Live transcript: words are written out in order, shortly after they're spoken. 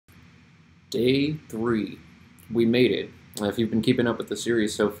Day 3. We made it. If you've been keeping up with the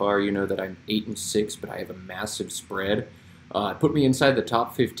series so far, you know that I'm 8-6, but I have a massive spread. It put me inside the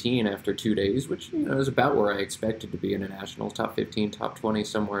top 15 after 2 days, which is about where I expected to be in a Nationals. Top 15, top 20,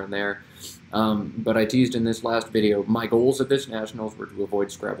 somewhere in there. But I teased in this last video, my goals at this Nationals were to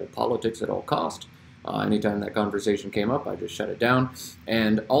avoid Scrabble politics at all cost. Anytime that conversation came up, I just shut it down.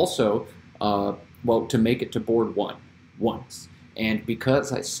 And also, well, to make it to board 1 once. And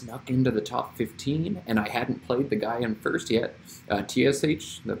because I snuck into the top 15 and I hadn't played the guy in first yet,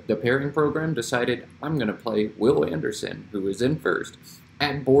 TSH, the pairing program, decided I'm going to play Will Anderson, who is in first,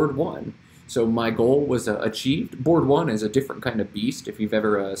 at board 1. So my goal was achieved. Board 1 is a different kind of beast. If you've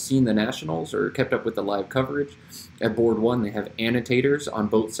ever seen the Nationals or kept up with the live coverage, at board 1 they have annotators on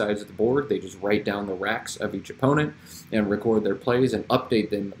both sides of the board. They just write down the racks of each opponent and record their plays and update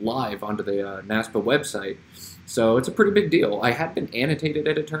them live onto the NASC website. So it's a pretty big deal. I had been annotated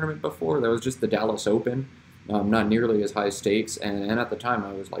at a tournament before. That was just the Dallas Open. Not nearly as high stakes, and at the time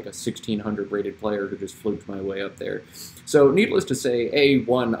I was like a 1600 rated player who just fluked my way up there. So needless to say, A,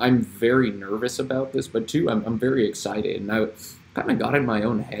 1, I'm very nervous about this, but 2, I'm very excited, and I kind of got in my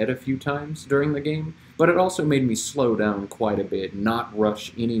own head a few times during the game, but it also made me slow down quite a bit, not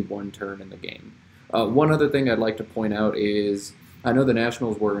rush any one turn in the game. One other thing I'd like to point out is, I know the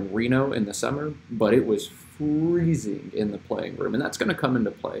Nationals were in Reno in the summer, but it was freezing in the playing room, and that's going to come into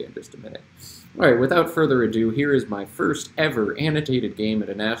play in just a minute. All right, without further ado, here is my first ever annotated game at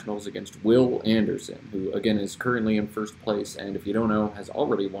a Nationals against Will Anderson, who, again, is currently in first place, and if you don't know, has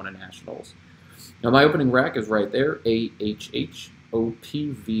already won a Nationals. Now, my opening rack is right there, AHHOPVZ,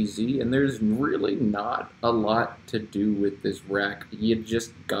 and there's really not a lot to do with this rack. You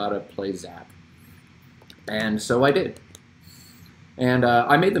just gotta play Zap. And so I did. And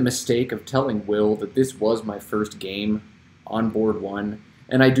I made the mistake of telling Will that this was my first game on board 1,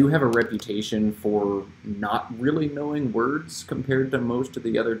 and I do have a reputation for not really knowing words compared to most of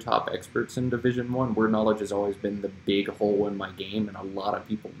the other top experts in Division 1. Word knowledge has always been the big hole in my game, and a lot of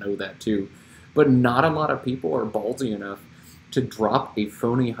people know that too. But not a lot of people are ballsy enough to drop a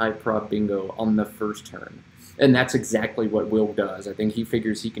phony high prop bingo on the first turn. And that's exactly what Will does. I think he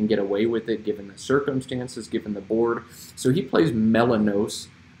figures he can get away with it given the circumstances, given the board. So he plays Melanos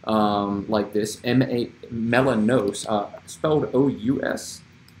like this, Melanos, spelled O-U-S.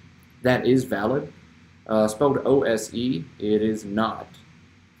 That is valid. Spelled O-S-E, it is not.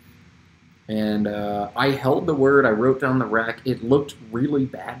 And I held the word, I wrote down the rack. It looked really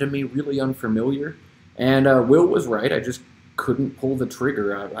bad to me, really unfamiliar. And Will was right, I just couldn't pull the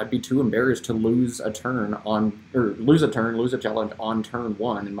trigger. I'd be too embarrassed to lose a challenge on turn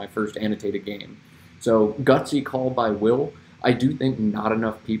 1 in my first annotated game. So gutsy call by Will. I do think not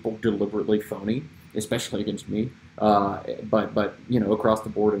enough people deliberately phony, especially against me. But you know, across the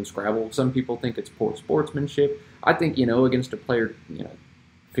board in Scrabble, some people think it's poor sportsmanship. I think, you know, against a player,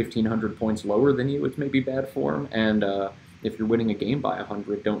 1,500 points lower than you, it's maybe bad form. And if you're winning a game by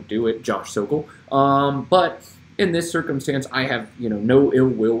 100, don't do it, Josh Sokol. But in this circumstance, I have, no ill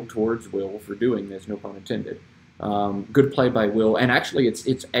will towards Will for doing this, no pun intended. Good play by Will, and actually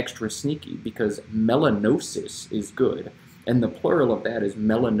it's extra sneaky because melanosis is good, and the plural of that is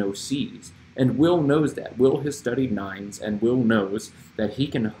melanoses, and Will knows that. Will has studied 9s, and Will knows that he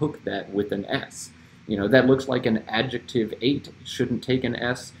can hook that with an S. That looks like an adjective 8, it shouldn't take an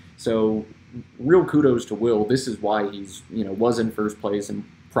S, so real kudos to Will. This is why he's, was in first place and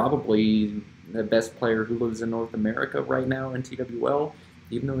probably the best player who lives in North America right now in TWL,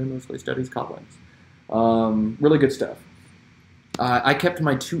 even though he mostly studies Collins. Really good stuff. I kept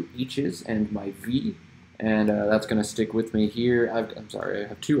my 2 H's and my V, and that's going to stick with me here. I'm sorry, I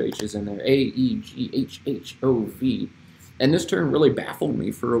have 2 H's in there, A-E-G-H-H-O-V. And this turn really baffled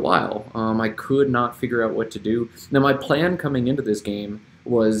me for a while. I could not figure out what to do. Now, my plan coming into this game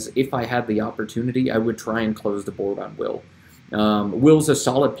was if I had the opportunity, I would try and close the board on Will. Will's a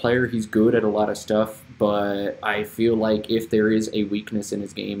solid player, he's good at a lot of stuff, but I feel like if there is a weakness in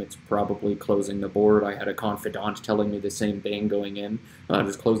his game, it's probably closing the board. I had a confidant telling me the same thing going in.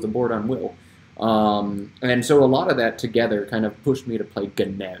 Just close the board on Will. And so a lot of that together kind of pushed me to play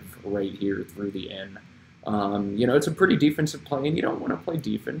Genev right here through the N. It's a pretty defensive play, and you don't want to play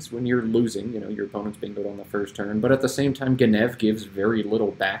defense when you're losing. Your opponent's bingoed on the first turn, but at the same time, Genev gives very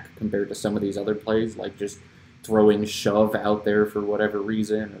little back compared to some of these other plays, like just throwing shove out there for whatever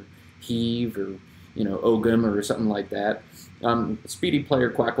reason, or heave, or Ogum, or something like that. Speedy player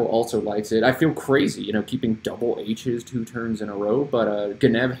Quackle also likes it. I feel crazy, keeping double H's 2 turns in a row, but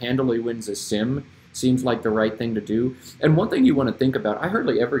Genev handily wins a sim seems like the right thing to do. And one thing you want to think about, I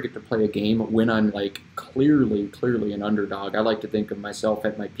hardly ever get to play a game when I'm like clearly an underdog. I like to think of myself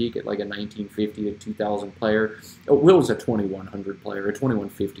at my peak at like a 1950 to 2000 player. Will's a 2100 player, a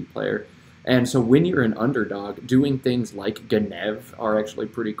 2150 player. And so when you're an underdog, doing things like Genev are actually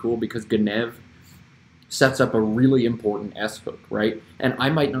pretty cool, because Genev sets up a really important S hook, right? And I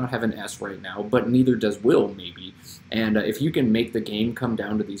might not have an S right now, but neither does Will, maybe. And if you can make the game come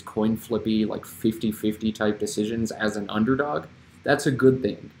down to these coin flippy, like 50-50 type decisions as an underdog, that's a good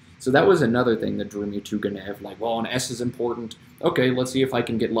thing. So that was another thing that drew me to Genev. Like, well, an S is important. Okay, let's see if I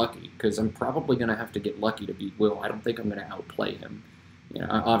can get lucky, because I'm probably going to have to get lucky to beat Will. I don't think I'm going to outplay him. You know,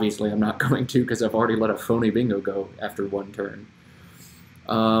 obviously, I'm not going to, because I've already let a phony bingo go after one turn.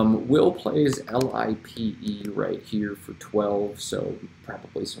 Will plays LIPE right here for 12, so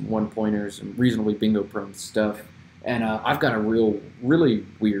probably some one-pointers and reasonably bingo-prone stuff. And I've got a really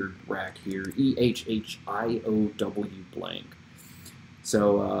weird rack here, EHHIOW blank.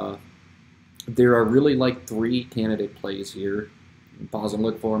 So there are really like 3 candidate plays here. Pause and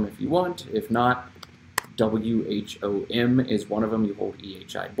look for them if you want. If not, WHOM is one of them. You hold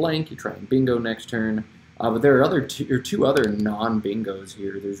EHI blank, you try and bingo next turn. But there are two other non-bingos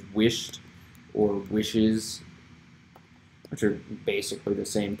here. There's wished or wishes, which are basically the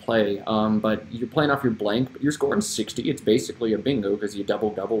same play. But you're playing off your blank, but you're scoring 60. It's basically a bingo because you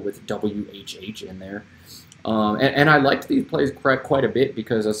double-double with WHH in there. And I liked these plays quite a bit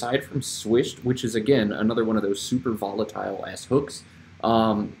because aside from swished, which is, again, another one of those super volatile S hooks,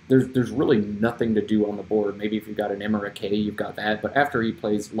 there's really nothing to do on the board. Maybe if you've got an M or a K, you've got that. But after he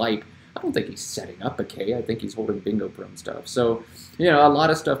plays light, I don't think he's setting up a K. I think he's holding bingo-prone stuff. So, you know, a lot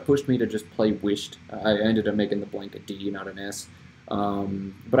of stuff pushed me to just play wished. I ended up making the blank a D, not an S.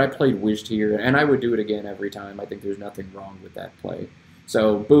 But I played wished here, and I would do it again every time. I think there's nothing wrong with that play.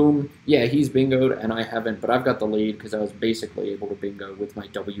 So, boom. Yeah, he's bingoed, and I haven't, but I've got the lead because I was basically able to bingo with my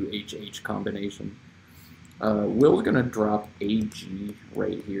WHH combination. Will's going to drop AG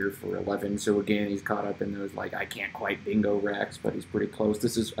right here for 11. So again, he's caught up in those, like, I can't quite bingo racks, but he's pretty close.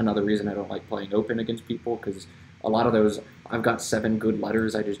 This is another reason I don't like playing open against people, because a lot of those, I've got 7 good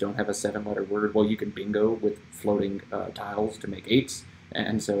letters, I just don't have a 7-letter word. Well, you can bingo with floating tiles to make 8s,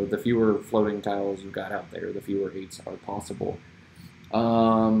 and so the fewer floating tiles you've got out there, the fewer 8s are possible.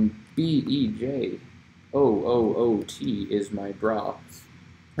 BEJ. OOOT is my draw.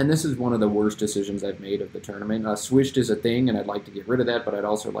 And this is one of the worst decisions I've made of the tournament. Swished is a thing, and I'd like to get rid of that, but I'd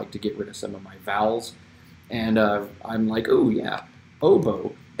also like to get rid of some of my vowels. And I'm like, oh yeah,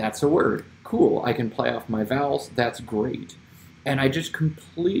 oboe, that's a word. Cool, I can play off my vowels, that's great. And I just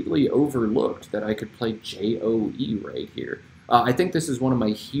completely overlooked that I could play JOE right here. I think this is one of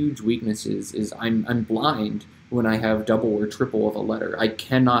my huge weaknesses, is I'm blind when I have double or triple of a letter. I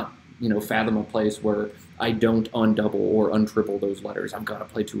cannot, you know, fathom a place where I don't undouble or untriple those letters. I've got to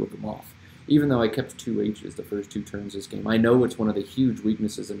play 2 of them off. Even though I kept 2 H's the first 2 turns this game. I know it's one of the huge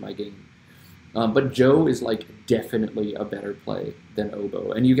weaknesses in my game. But Joe is, like, definitely a better play than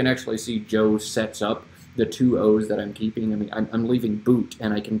oboe. And you can actually see Joe sets up the 2 O's that I'm keeping. I mean, I'm leaving boot,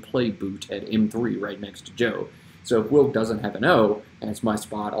 and I can play boot at M3 right next to Joe. So if Will doesn't have an O, and it's my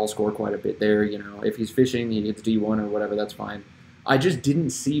spot, I'll score quite a bit there. You know, if he's fishing, he hits D1 or whatever, that's fine. I just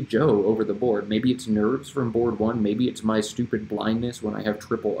didn't see Joe over the board. Maybe it's nerves from board 1. Maybe it's my stupid blindness when I have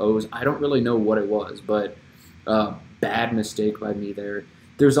triple O's. I don't really know what it was, but bad mistake by me there.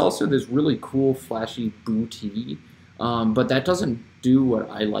 There's also this really cool, flashy booty, but that doesn't do what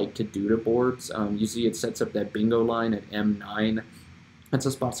I like to do to boards. You see it sets up that bingo line at M9. That's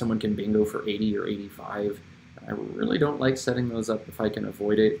a spot someone can bingo for 80 or 85. I really don't like setting those up if I can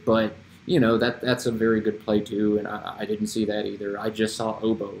avoid it, but you know, that's a very good play too, and I didn't see that either. I just saw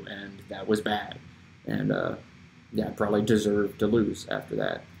oboe, and that was bad. And, yeah, probably deserved to lose after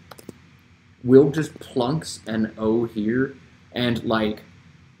that. Will just plunks an O here, and, like,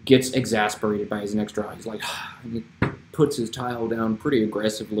 gets exasperated by his next draw. He's like, and he puts his tile down pretty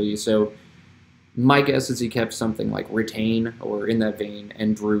aggressively, so my guess is he kept something like retain, or in that vein,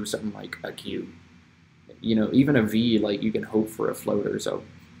 and drew something like a Q. You know, even a V, like, you can hope for a floater, so...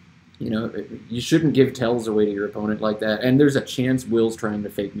 You know, you shouldn't give tells away to your opponent like that. And there's a chance Will's trying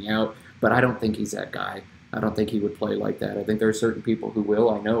to fake me out, but I don't think he's that guy. I don't think he would play like that. I think there are certain people who will.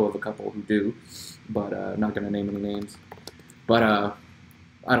 I know of a couple who do, but I'm not going to name any names. But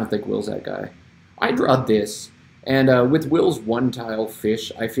I don't think Will's that guy. I draw this, and with Will's 1-tile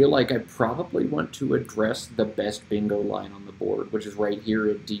fish, I feel like I probably want to address the best bingo line on the board, which is right here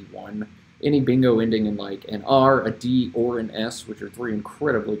at D1. Any bingo ending in like an R, a D, or an S, which are 3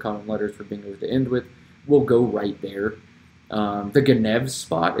 incredibly common letters for bingos to end with, will go right there. The Genev's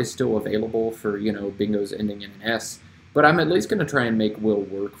spot is still available for, bingos ending in an S, but I'm at least going to try and make Will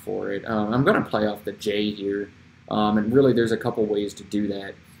work for it. I'm going to play off the J here, and really there's a couple ways to do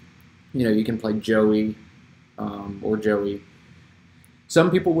that. You can play Joey or Joey. Some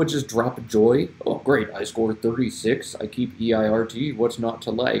people would just drop Joy. Oh, great, I scored 36. I keep EIRT. What's not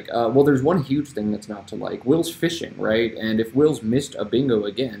to like? Well, there's one huge thing that's not to like. Will's fishing, right? And if Will's missed a bingo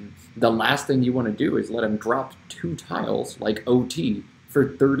again, the last thing you want to do is let him drop 2 tiles, like OT,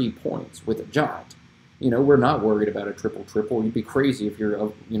 for 30 points with a jot. We're not worried about a triple-triple. You'd be crazy if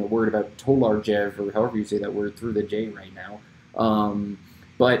you're, worried about Tolarjev, or however you say that word, through the J right now.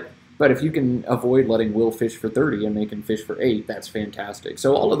 But if you can avoid letting Will fish for 30 and make him fish for 8, that's fantastic.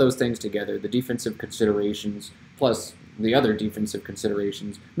 So all of those things together, the defensive considerations plus the other defensive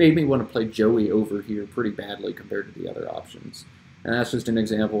considerations, made me want to play Joey over here pretty badly compared to the other options. And that's just an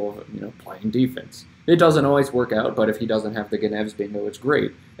example of, playing defense. It doesn't always work out, but if he doesn't have the Genev's bingo, it's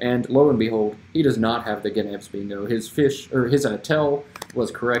great. And lo and behold, he does not have the Genev's bingo. His tell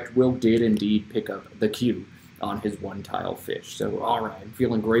was correct. Will did indeed pick up the Q on his 1-tile fish. So, all right, I'm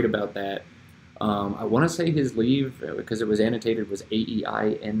feeling great about that. I want to say his leave, because it was annotated, was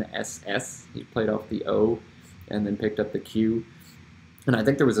AEINSS. He played off the O and then picked up the Q. And I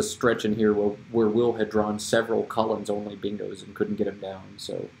think there was a stretch in here where Will had drawn several Collins-only bingos and couldn't get him down.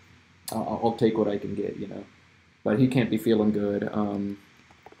 So I'll take what I can get, But he can't be feeling good.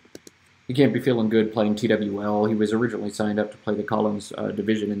 He can't be feeling good playing TWL. He was originally signed up to play the Collins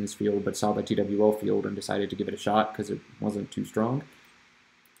division in this field, but saw the TWL field and decided to give it a shot because it wasn't too strong.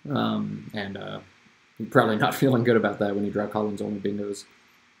 He's probably not feeling good about that when you draw Collins-only bingos.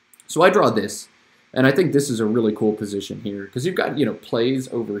 So I draw this, and I think this is a really cool position here because you've got, plays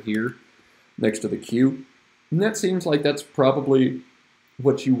over here next to the Q, and that seems like that's probably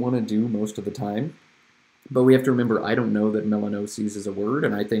what you want to do most of the time. But we have to remember, I don't know that melanoses is a word,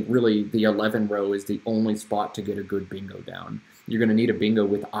 and I think really the 11 row is the only spot to get a good bingo down. You're going to need a bingo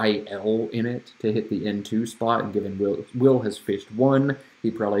with IL in it to hit the N2 spot, and given Will has fished 1,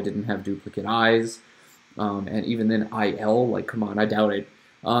 he probably didn't have duplicate I's. And even then, IL, like, come on, I doubt it.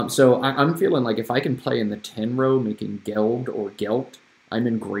 So I'm feeling like if I can play in the 10 row, making Geld or Gelt, I'm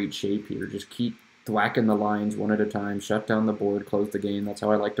in great shape here. Just keep thwacking the lines one at a time, shut down the board, close the game. That's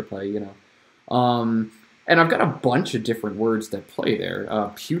how I like to play, And I've got a bunch of different words that play there.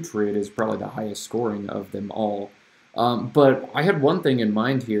 Putrid is probably the highest scoring of them all. But I had one thing in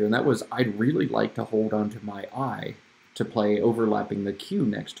mind here, and that was I'd really like to hold on to my I to play overlapping the Q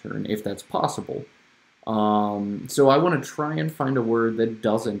next turn, if that's possible. So I want to try and find a word that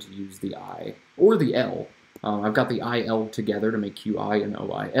doesn't use the I, or the L. I've got the IL together to make QI and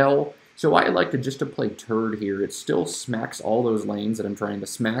OIL. So I like just to play turd here. It still smacks all those lanes that I'm trying to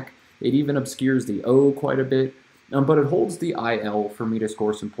smack. It even obscures the O quite a bit, but it holds the IL for me to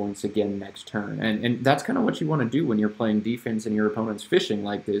score some points again next turn. And that's kind of what you want to do when you're playing defense and your opponent's fishing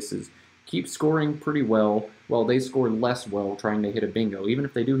like this, is keep scoring pretty well while they score less well trying to hit a bingo. Even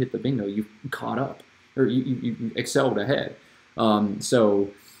if they do hit the bingo, you've caught up, or you excelled ahead. So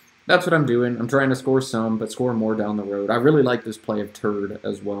that's what I'm doing. I'm trying to score some, but score more down the road. I really like this play of turd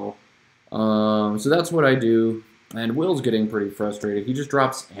as well. So that's what I do. And Will's getting pretty frustrated. He just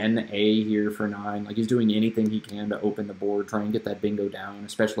drops NA here for 9. Like, he's doing anything he can to open the board, try and get that bingo down,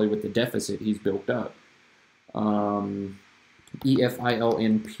 especially with the deficit he's built up.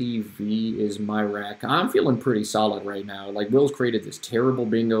 EFILNPV is my rack. I'm feeling pretty solid right now. Like, Will's created this terrible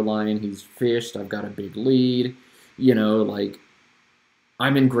bingo line. He's fished. I've got a big lead.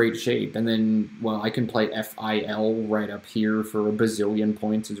 I'm in great shape. And then, well, I can play FIL right up here for a bazillion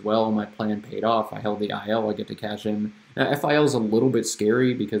points as well. My plan paid off. I held the IL. I get to cash in. Now, FIL is a little bit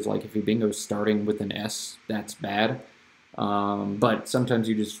scary because, like, if your bingo's starting with an S, that's bad. But sometimes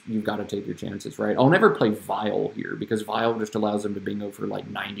you've got to take your chances, right? I'll never play Vile here because Vile just allows them to bingo for, like,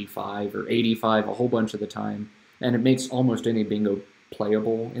 95 or 85 a whole bunch of the time. And it makes almost any bingo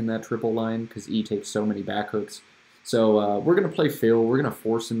playable in that triple line because E takes so many back hooks. So we're going to play Phil. We're going to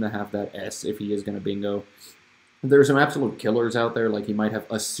force him to have that S if he is going to bingo. There's some absolute killers out there, like he might have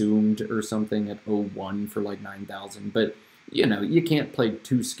assumed or something at 01 for like 9,000. But, you can't play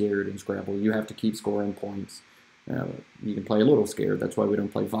too scared in Scrabble. You have to keep scoring points. You can play a little scared. That's why we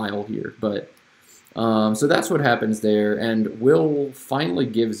don't play Vile here. But so that's what happens there. And Will finally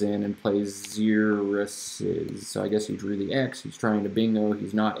gives in and plays Xeruses. So I guess he drew the X. He's trying to bingo.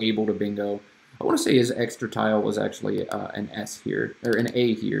 He's not able to bingo. I want to say his extra tile was actually an S here, or an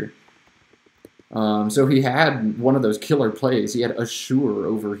A here. So he had one of those killer plays. He had Assure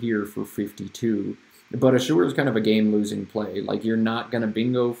over here for 52. But Assure is kind of a game-losing play. Like, you're not going to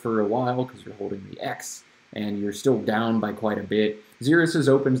bingo for a while because you're holding the X. and you're still down by quite a bit. Xerxes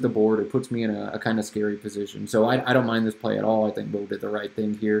opens the board. It puts me in a kind of scary position. So I don't mind this play at all. I think Will did the right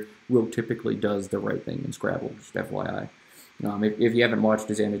thing here. Will typically does the right thing in Scrabble, just FYI. If you haven't watched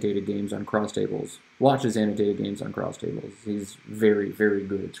his annotated games on cross tables, watch his annotated games on cross tables. He's very, very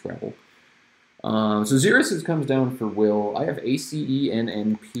good at Scrabble. So Xerxes comes down for Will. I have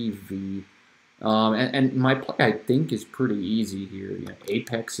ACENNPV. And my play, I think, is pretty easy here. You know,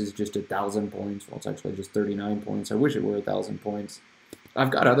 Apex is just 1,000 points. Well, it's actually just 39 points. I wish it were 1,000 points.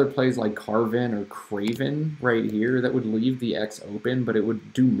 I've got other plays like Carvin or Craven right here that would leave the X open, but it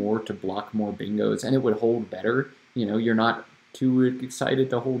would do more to block more bingos, and it would hold better. You know, you're not too excited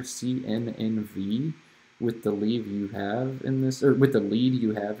to hold CNNV with the lead you have in this, or with the lead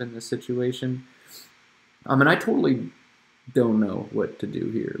you have in this situation. And I totally don't know what to do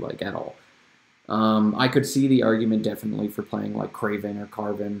here, like, at all. I could see the argument definitely for playing like Craven or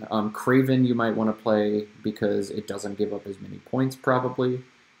Carvin. Craven you might want to play because it doesn't give up as many points probably,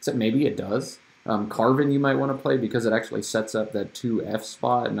 except maybe it does. Carvin you might want to play because it actually sets up that 2F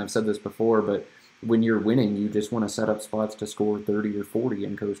spot, and I've said this before, but when you're winning, you just want to set up spots to score 30 or 40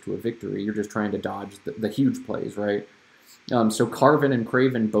 and coast to a victory. You're just trying to dodge the huge plays, right? So Carvin and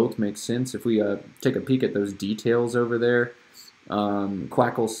Craven both make sense. If we take a peek at those details over there,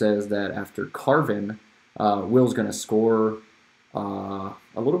 Quackle says that after Carvin, Will's going to score a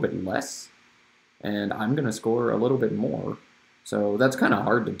little bit less, and I'm going to score a little bit more. So that's kind of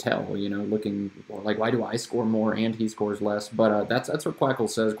hard to tell, you know, looking like, why do I score more and he scores less? But that's what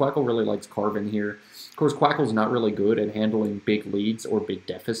Quackle says. Quackle really likes Carvin here. Of course, Quackle's not really good at handling big leads or big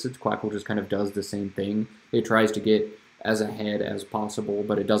deficits. Quackle just kind of does the same thing. It tries to get as ahead as possible,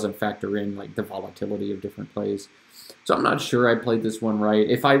 but it doesn't factor in like the volatility of different plays. So I'm not sure I played this one right.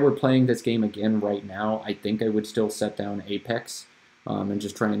 If I were playing this game again right now, I think I would still set down Apex and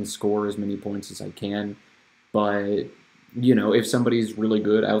just try and score as many points as I can. But, you know, if somebody's really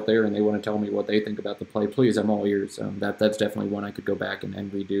good out there and they want to tell me what they think about the play, please, I'm all ears. That's definitely one I could go back and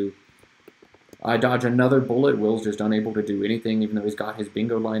redo. I dodge another bullet. Will's just unable to do anything, even though he's got his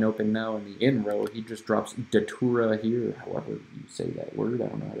bingo line open now in the in row. He just drops Datura here, however you say that word. I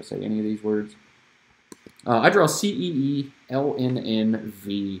don't know how to say any of these words. I draw CEELNNV,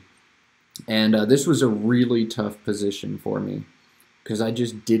 and this was a really tough position for me because I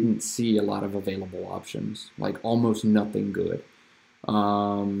just didn't see a lot of available options, like almost nothing good.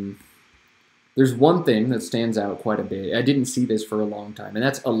 There's one thing that stands out quite a bit. I didn't see this for a long time, and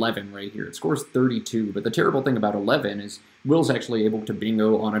that's 11 right here. It scores 32, but the terrible thing about 11 is Will's actually able to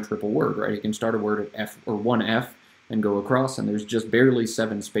bingo on a triple word, right? He can start a word at F or 1F and go across, and there's just barely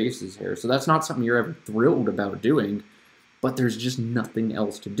 7 spaces here. So that's not something you're ever thrilled about doing, but there's just nothing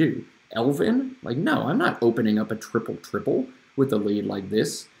else to do. Elvin? Like, no, I'm not opening up a triple-triple with a lead like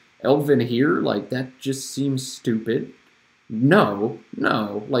this. Elvin here? Like, that just seems stupid. No,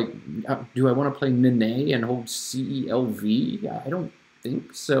 like, do I want to play Nene and hold CELV? I don't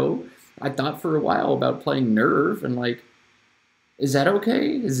think so. I thought for a while about playing Nerve, and like, is that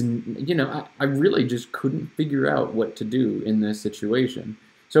okay? You know, I really just couldn't figure out what to do in this situation.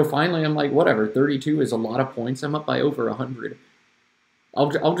 So finally, I'm like, whatever, 32 is a lot of points. I'm up by over 100.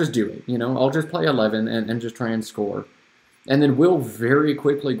 I'll just do it, you know? I'll just play 11 and just try and score. And then Will very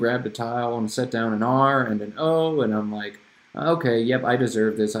quickly grabbed a tile and set down an R and an O, and I'm like, okay, yep, I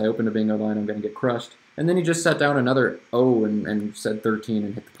deserve this. I opened a bingo line, I'm going to get crushed. And then he just set down another O and said 13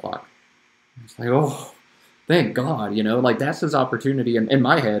 and hit the clock. It's like, oh, thank God, you know? Like, that's his opportunity in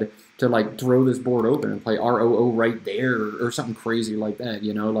my head to, like, throw this board open and play ROO right there or something crazy like that,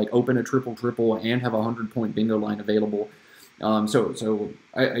 you know? Like, open a triple-triple and have a 100-point bingo line available. So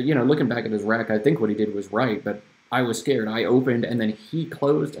you know, looking back at his rack, I think what he did was right, but I was scared. I opened, and then he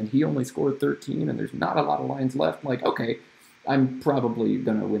closed, and he only scored 13, and there's not a lot of lines left. I'm like, okay, I'm probably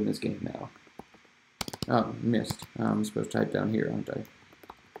going to win this game now. Oh, missed. I'm supposed to type down here, aren't I?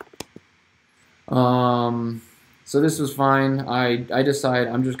 So this was fine. I decide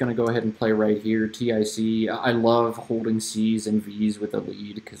I'm just going to go ahead and play right here, TIC. I love holding C's and V's with a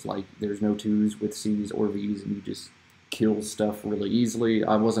lead, because, like, there's no 2s with C's or V's, and you just kill stuff really easily.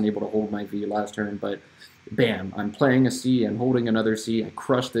 I wasn't able to hold my V last turn, but bam, I'm playing a C and holding another C. I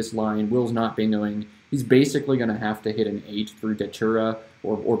crushed this line. Will's not bingoing. He's basically going to have to hit an 8 through Datura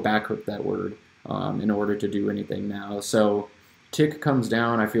or backhook that word in order to do anything now. So Tick comes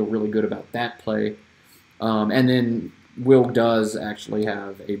down. I feel really good about that play. And then Will does actually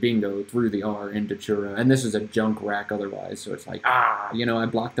have a bingo through the R in Datura. And this is a junk rack otherwise. So it's like, you know, I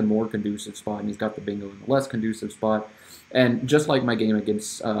blocked the more conducive spot, and he's got the bingo in the less conducive spot. And just like my game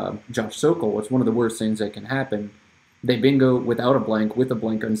against Josh Sokol, it's one of the worst things that can happen. They bingo without a blank, with a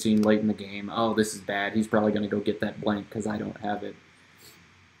blank unseen late in the game. Oh, this is bad. He's probably going to go get that blank because I don't have it.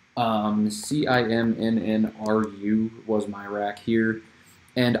 CIMNNRU was my rack here,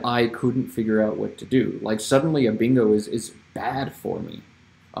 and I couldn't figure out what to do. Like, suddenly a bingo is bad for me.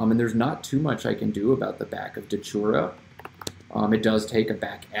 And there's not too much I can do about the back of Datura. It does take a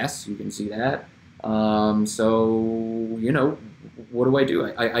back S, you can see that. So, you know, what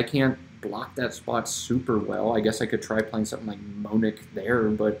do? I can't block that spot super well. I guess I could try playing something like Monic there,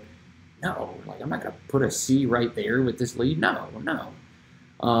 but no. Like, I'm not going to put a C right there with this lead. No.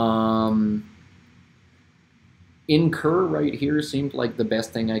 Incur right here seemed like the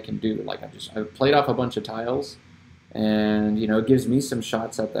best thing I can do. Like, I played off a bunch of tiles, and, you know, it gives me some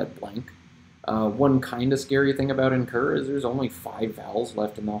shots at that blank. One kind of scary thing about Incur is there's only 5 vowels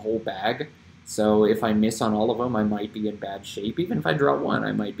left in the whole bag, so if I miss on all of them, I might be in bad shape. Even if I draw one,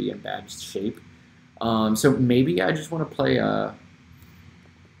 I might be in bad shape. So maybe I just want to play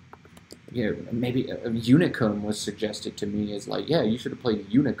maybe a unicum was suggested to me as like, yeah, you should have played a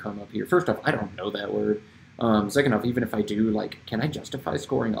unicum up here. First off, I don't know that word. Second off, even if I do, like, can I justify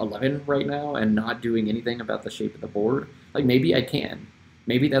scoring 11 right now and not doing anything about the shape of the board? Like, maybe I can.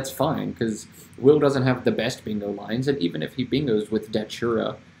 Maybe that's fine, because Will doesn't have the best bingo lines, and even if he bingos with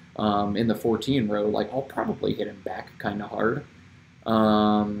Datura in the 14 row, like, I'll probably hit him back kind of hard.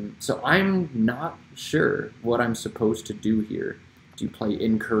 So I'm not sure what I'm supposed to do here. Do you play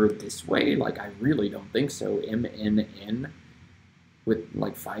Incur this way? Like, I really don't think so. MNN with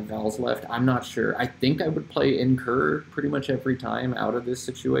like 5 vowels left. I'm not sure. I think I would play Incur pretty much every time out of this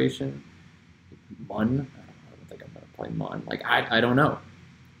situation. Mun? I don't think I'm going to play Mun. Like, I don't know.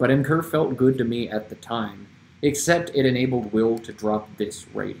 But Incur felt good to me at the time, except it enabled Will to drop this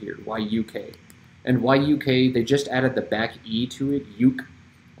right here, YUK. And YUK, they just added the back E to it, Yuk,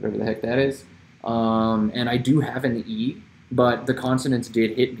 whatever the heck that is. And I do have an E, but the consonants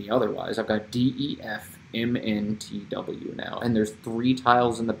did hit me otherwise. I've got D, E, F, M, N, T, W now. And there's 3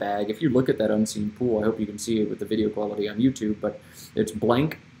 tiles in the bag. If you look at that unseen pool, I hope you can see it with the video quality on YouTube, but it's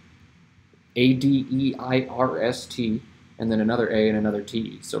blank, A-D-E-I-R-S-T, and then another A and another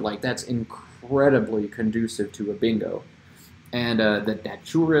T. So, like, that's incredibly conducive to a bingo. And the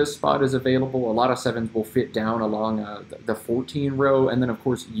Datura spot is available. A lot of 7s will fit down along the 14 row, and then, of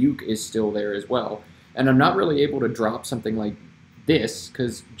course, Uke is still there as well. And I'm not really able to drop something like this,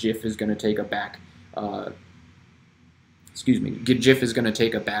 because Jif is going to take a back, Jif is going to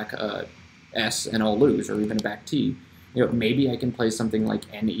take a back S and I'll lose, or even a back T. You know, maybe I can play something like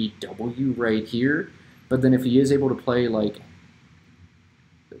N-E-W right here, but then if he is able to play, like,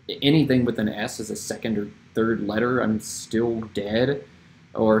 anything with an S as a second or third letter, I'm still dead.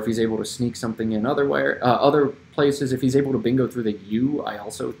 Or if he's able to sneak something in other places, if he's able to bingo through the U, I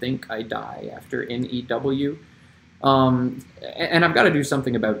also think I die after N-E-W. And I've got to do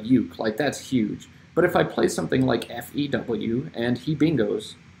something about Uke, like, that's huge. But if I play something like F-E-W and he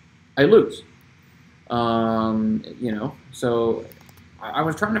bingos, I lose. You know, so I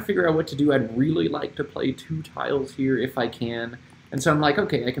was trying to figure out what to do. I'd really like to play 2 tiles here if I can. And so I'm like,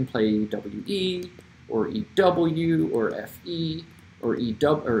 okay, I can play W-E, or E-W, or F-E, or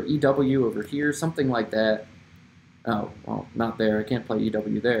EW over here, something like that. Oh, well, not there. I can't play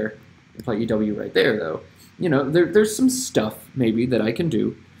EW there. I can play EW right there, though. You know, there's some stuff, maybe, that I can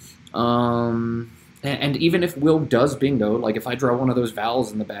do. And even if Will does bingo, like, if I draw one of those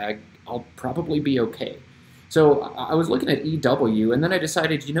vowels in the bag, I'll probably be okay. So I was looking at EW, and then I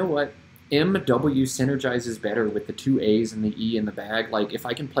decided, you know what? MW synergizes better with the 2 A's and the E in the bag. Like, if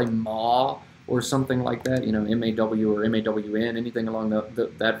I can play MAW or something like that, you know, MAW or MAWN, anything along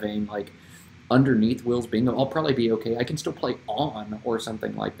that vein, like, underneath Will's bingo, I'll probably be okay. I can still play ON or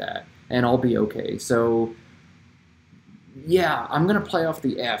something like that, and I'll be okay. So, yeah, I'm going to play off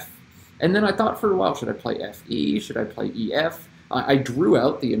the F. And then I thought for a while, should I play FE? Should I play EF? I drew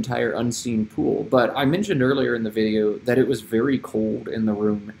out the entire unseen pool, but I mentioned earlier in the video that it was very cold in the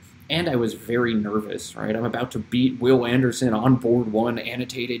room, and I was very nervous, right? I'm about to beat Will Anderson on board 1,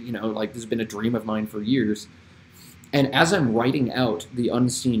 annotated, you know, like, this has been a dream of mine for years. And as I'm writing out the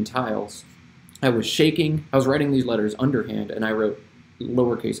unseen tiles, I was shaking. I was writing these letters underhand, and I wrote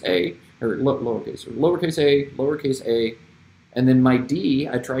lowercase a, or lowercase a, lowercase a, and then my D,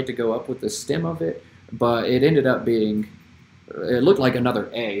 I tried to go up with the stem of it, but it ended up being, it looked like another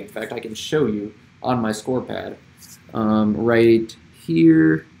A. In fact, I can show you on my score pad. Right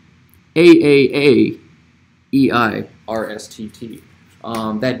here, A-A-A-E-I-R-S-T-T.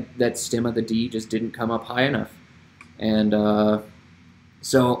 That stem of the D just didn't come up high enough. And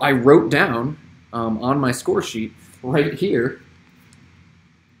so I wrote down on my score sheet right here,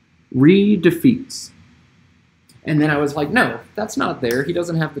 re-defeats. And then I was like, no, that's not there. He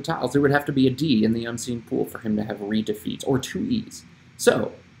doesn't have the tiles. There would have to be a D in the unseen pool for him to have redefeats, or 2 E's.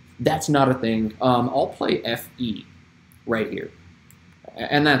 So that's not a thing. I'll play FE right here.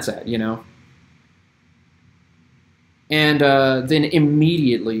 And that's it, you know. And then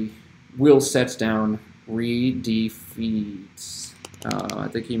immediately, Will sets down redefeats. I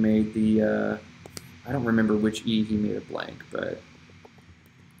think he made the, I don't remember which E he made a blank, but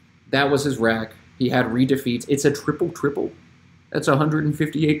that was his rack. He had redefeats. It's a triple-triple. That's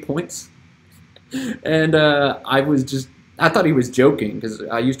 158 points. And I thought he was joking, because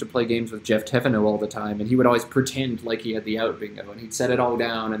I used to play games with Jeff Teveno all the time, and he would always pretend like he had the out bingo, and he'd set it all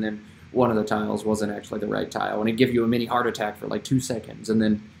down, and then one of the tiles wasn't actually the right tile, and he'd give you a mini heart attack for like 2 seconds, and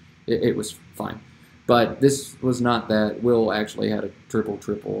then it was fine. But this was not that. Will actually had a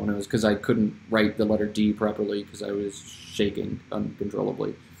triple-triple, and it was because I couldn't write the letter D properly because I was shaking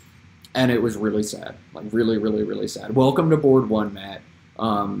uncontrollably. And it was really sad. Like, really, really, really sad. Welcome to board 1, Matt.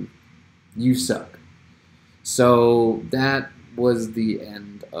 You suck. So that was the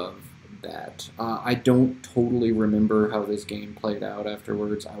end of that. I don't totally remember how this game played out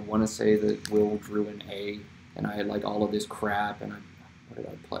afterwards. I want to say that Will drew an A, and I had like all of this crap, and what did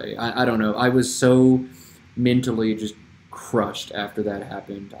I play? I don't know. I was so mentally just crushed after that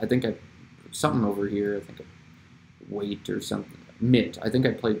happened. I think something over here. I think weight or something. Mitt. I think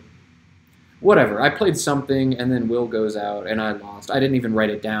I played. Whatever. I played something, and then Will goes out, and I lost. I didn't even write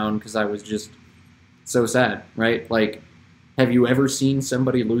it down because I was just so sad, right? Like, have you ever seen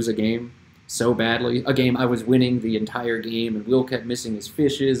somebody lose a game so badly? A game I was winning the entire game, and Will kept missing his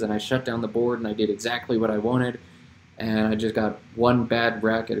fishes, and I shut down the board, and I did exactly what I wanted, and I just got one bad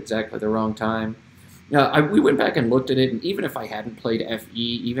rack at exactly the wrong time. We went back and looked at it, and even if I hadn't played FE,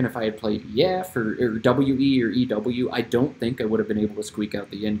 even if I had played EF or WE or EW, I don't think I would have been able to squeak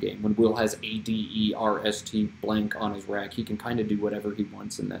out the end game. When Will has ADERST blank on his rack, he can kind of do whatever he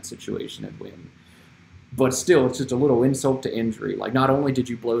wants in that situation and win. But still, it's just a little insult to injury. Like, not only did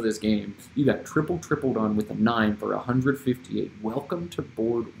you blow this game, you got tripled on with a 9 for 158. Welcome to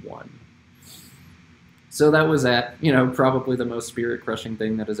board 1. So that was that. You know, probably the most spirit-crushing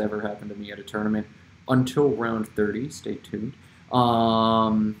thing that has ever happened to me at a tournament. Until round 30, stay tuned.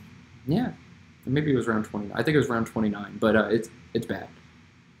 Yeah, maybe it was round 29. I think it was round 29, but it's bad.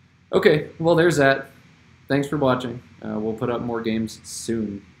 Okay, well, there's that. Thanks for watching. We'll put up more games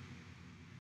soon.